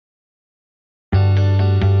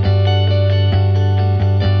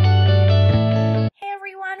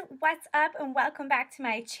what's up and welcome back to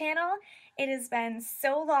my channel. It has been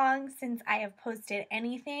so long since I have posted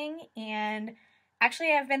anything, and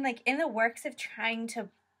actually I've been in the works of trying to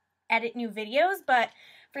edit new videos, but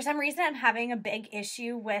for some reason I'm having a big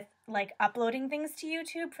issue with uploading things to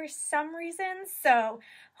YouTube for some reason. So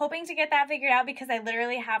hoping to get that figured out because I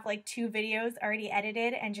literally have 2 videos already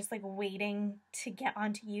edited and just waiting to get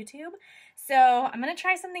onto YouTube. So I'm gonna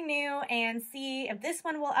try something new and see if this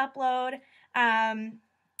one will upload.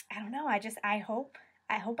 I don't know, I hope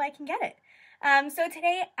I can get it. So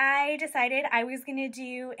today I decided I was gonna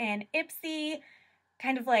do an Ipsy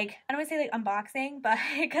kind of I don't want to say unboxing, but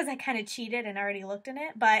because I kind of cheated and already looked in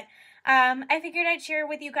it, but I figured I'd share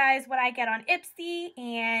with you guys what I get on Ipsy,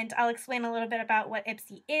 and I'll explain a little bit about what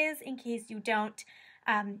Ipsy is in case you don't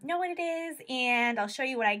know what it is, and I'll show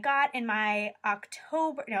you what I got in my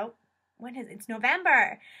it's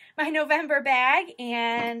November, my November bag,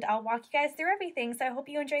 and I'll walk you guys through everything, so I hope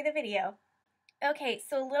you enjoy the video. Okay,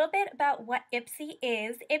 so a little bit about what Ipsy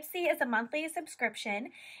is. Ipsy is a monthly subscription,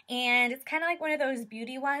 and it's kind of like one of those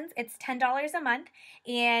beauty ones. It's $10 a month,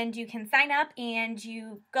 and you can sign up and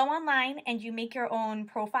you go online and you make your own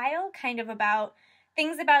profile, kind of about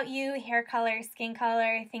things about you, hair color, skin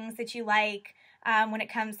color, things that you like when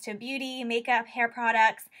it comes to beauty, makeup, hair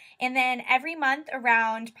products. And then every month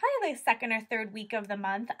around probably the second or third week of the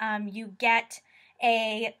month, you get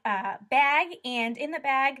a bag, and in the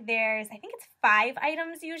bag there's, I think it's 5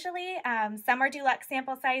 items usually. Some are deluxe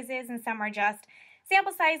sample sizes and some are just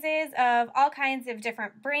sample sizes of all kinds of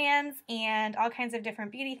different brands and all kinds of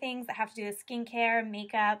different beauty things that have to do with skincare,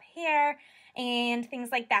 makeup, hair, and things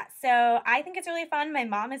like that. So I think it's really fun. My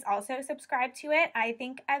mom is also subscribed to it. I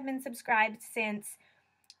think I've been subscribed since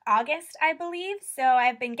August, I believe. So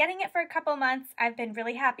I've been getting it for a couple months. I've been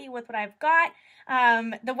really happy with what I've got.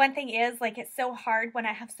 The one thing is, it's so hard when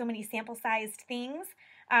I have so many sample-sized things.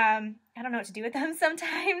 I don't know what to do with them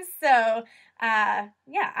sometimes. So,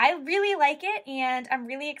 yeah, I really like it, and I'm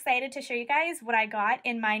really excited to show you guys what I got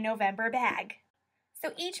in my November bag.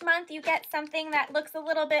 So each month you get something that looks a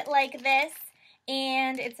little bit like this,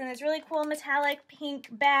 and it's in this really cool metallic pink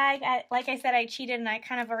bag. Like I said, I cheated and I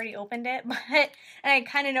kind of already opened it, and I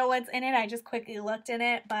kind of know what's in it. I just quickly looked in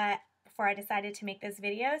it, but before I decided to make this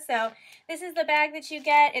video. So this is the bag that you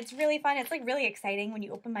get. It's really fun. It's really exciting when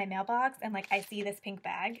you open my mailbox and I see this pink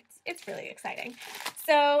bag. It's really exciting.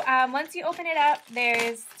 So once you open it up,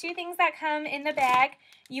 there's 2 things that come in the bag.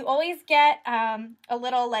 You always get a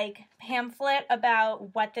little pamphlet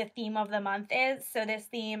about what the theme of the month is. So this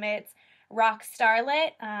theme, it's Rock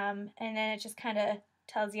Starlit, and then it just kind of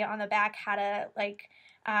tells you on the back how to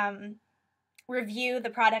review the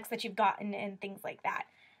products that you've gotten and things like that.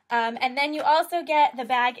 And then you also get the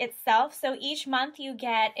bag itself. So each month you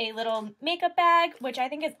get a little makeup bag, which I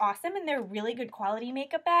think is awesome, and they're really good quality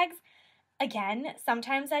makeup bags. Again,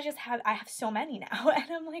 sometimes I have so many now,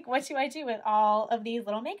 and I'm like, what do I do with all of these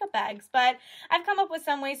little makeup bags? But I've come up with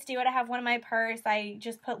some ways to do it. I have one in my purse. I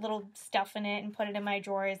just put little stuff in it and put it in my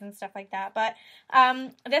drawers and stuff like that. But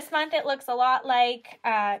this month it looks a lot like,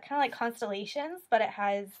 kind of like constellations, but it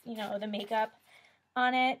has, the makeup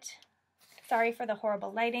on it. Sorry for the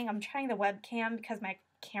horrible lighting. I'm trying the webcam because my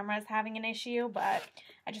camera is having an issue, but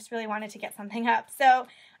I just really wanted to get something up. So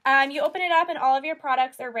you open it up and all of your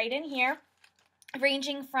products are right in here,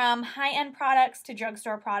 ranging from high-end products to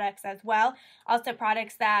drugstore products as well. Also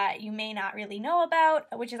products that you may not really know about,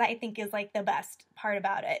 which I think is the best part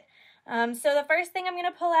about it. So the first thing I'm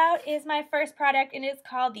going to pull out is my first product, and it's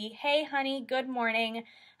called the Hey Honey Good Morning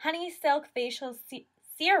Honey Silk Facial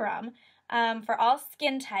Serum. For all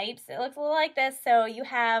skin types. It looks a little like this. So you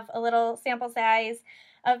have a little sample size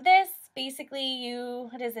of this. Basically,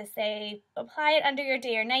 what does this say? Apply it under your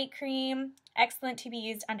day or night cream. Excellent to be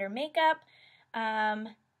used under makeup.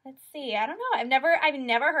 Let's see. I don't know. I've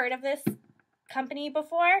never heard of this company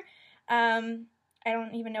before. I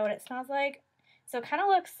don't even know what it smells like. So it kind of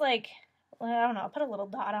looks like, I don't know. I'll put a little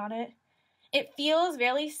dot on it. It feels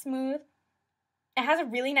really smooth. It has a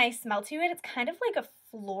really nice smell to it. It's kind of like a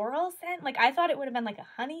floral scent. I thought it would have been a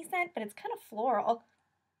honey scent, but it's kind of floral.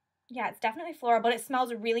 Yeah, it's definitely floral, but it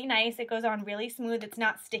smells really nice. It goes on really smooth. It's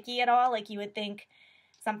not sticky at all like you would think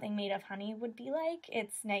something made of honey would be like.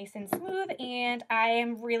 It's nice and smooth, and I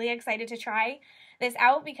am really excited to try this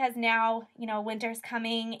out because now, winter's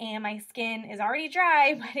coming and my skin is already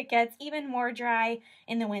dry, but it gets even more dry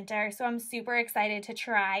in the winter, so I'm super excited to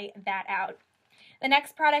try that out. The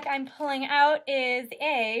next product I'm pulling out is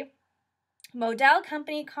a Model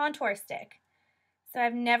Company contour stick. So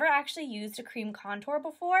I've never actually used a cream contour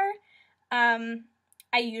before.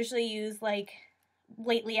 I usually use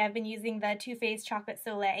lately I've been using the Too Faced Chocolate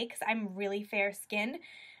Soleil because I'm really fair skinned.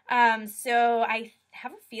 So I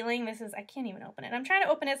have a feeling this is, I can't even open it. I'm trying to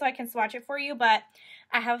open it so I can swatch it for you, but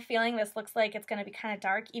I have a feeling this looks like it's going to be kind of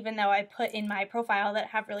dark, even though I put in my profile that I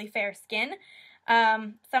have really fair skin.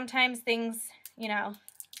 Sometimes things, you know,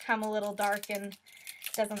 come a little dark and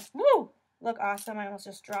doesn't, woo, look awesome. I almost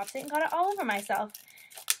just dropped it and got it all over myself.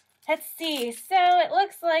 Let's see. So it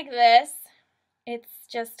looks like this. It's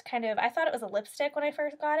just kind of, I thought it was a lipstick when I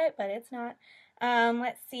first got it, but it's not.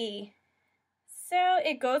 Let's see. So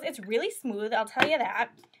it goes, it's really smooth, I'll tell you that.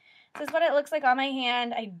 This is what it looks like on my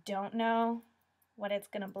hand. I don't know what it's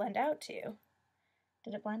going to blend out to.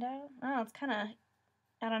 Did it blend out? Oh, it's kind of,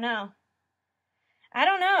 I don't know.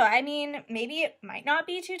 I mean, maybe it might not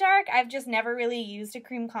be too dark. I've just never really used a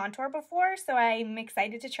cream contour before, so I'm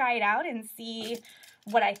excited to try it out and see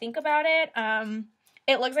what I think about it.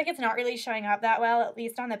 It looks like it's not really showing up that well, at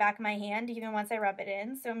least on the back of my hand, even once I rub it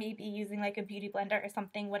in. So maybe using like a beauty blender or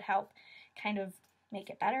something would help kind of make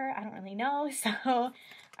it better. I don't really know. So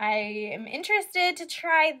I am interested to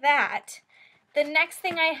try that. The next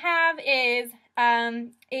thing I have is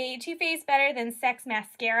a Too Faced Better Than Sex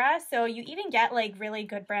mascara. So you even get like really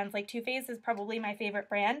good brands. Like Too Faced is probably my favorite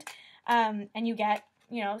brand. And you get,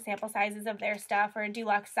 you know, sample sizes of their stuff or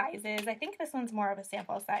deluxe sizes. I think this one's more of a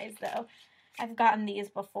sample size though. I've gotten these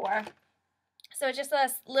before. So it's just a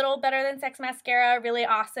little Better Than Sex mascara, really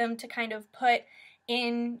awesome to kind of put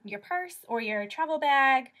in your purse or your travel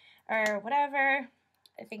bag or whatever.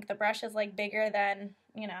 I think the brush is like bigger than,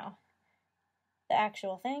 you know, the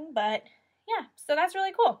actual thing, but yeah, so that's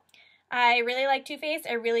really cool. I really like Too Faced.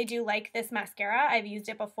 I really do like this mascara. I've used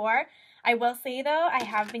it before. I will say though, I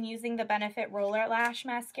have been using the Benefit Roller Lash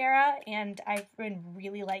Mascara and I've been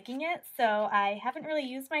really liking it. So I haven't really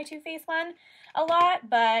used my Too Faced one a lot,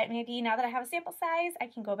 but maybe now that I have a sample size, I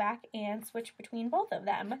can go back and switch between both of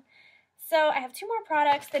them. So I have two more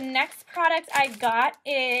products. The next product I got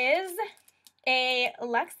is a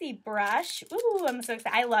Luxie brush. Ooh, I'm so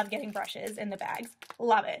excited. I love getting brushes in the bags.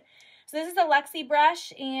 Love it. So this is a Luxie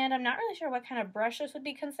brush, and I'm not really sure what kind of brush this would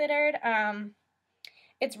be considered.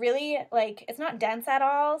 It's really, like, it's not dense at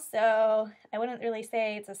all, so I wouldn't really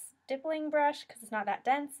say it's a stippling brush because it's not that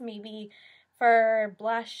dense. Maybe for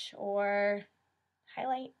blush or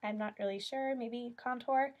highlight, I'm not really sure. Maybe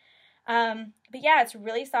contour. But yeah, it's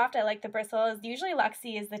really soft. I like the bristles. Usually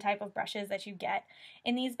Luxie is the type of brushes that you get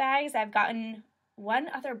in these bags. I've gotten one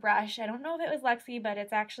other brush. I don't know if it was Luxie, but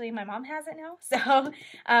it's actually, my mom has it now. So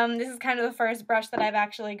this is kind of the first brush that I've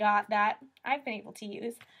actually got that I've been able to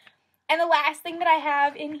use. And the last thing that I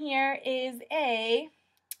have in here is a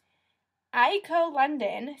Ico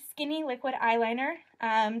London Skinny Liquid Eyeliner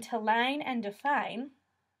to line and define.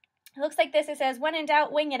 It looks like this. It says, when in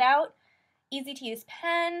doubt, wing it out. Easy to use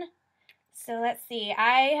pen. So let's see.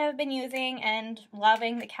 I have been using and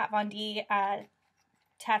loving the Kat Von D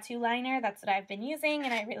tattoo liner. That's what I've been using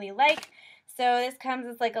and I really like. So this comes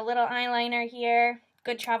as like a little eyeliner here.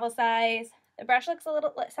 Good travel size. The brush looks a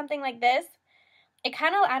little something like this. It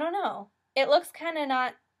kind of, I don't know. It looks kind of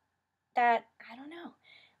not that, I don't know.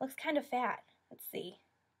 It looks kind of fat. Let's see.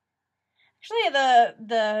 Actually,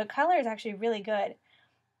 the color is actually really good.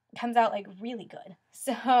 It comes out like really good.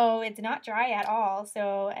 So it's not dry at all.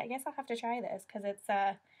 So I guess I'll have to try this because it's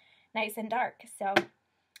nice and dark. So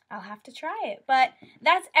I'll have to try it. But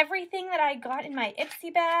that's everything that I got in my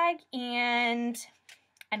Ipsy bag, and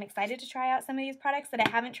I'm excited to try out some of these products that I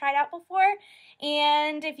haven't tried out before.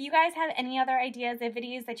 And if you guys have any other ideas of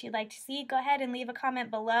videos that you'd like to see, go ahead and leave a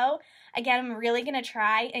comment below. Again, I'm really going to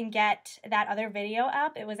try and get that other video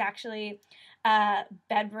up. It was actually a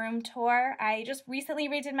bedroom tour. I just recently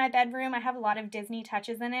redid my bedroom. I have a lot of Disney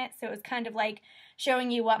touches in it, so it was kind of like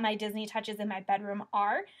showing you what my Disney touches in my bedroom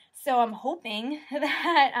are. So I'm hoping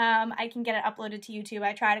that I can get it uploaded to YouTube.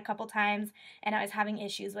 I tried a couple times and I was having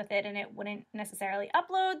issues with it and it wouldn't necessarily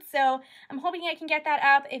upload. So I'm hoping I can get that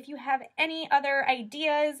up. If you have any other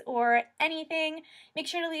ideas or anything, make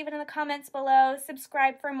sure to leave it in the comments below.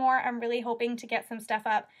 Subscribe for more. I'm really hoping to get some stuff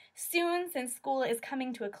up soon since school is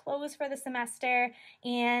coming to a close for the semester.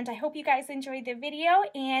 And I hope you guys enjoyed the video,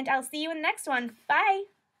 and I'll see you in the next one. Bye!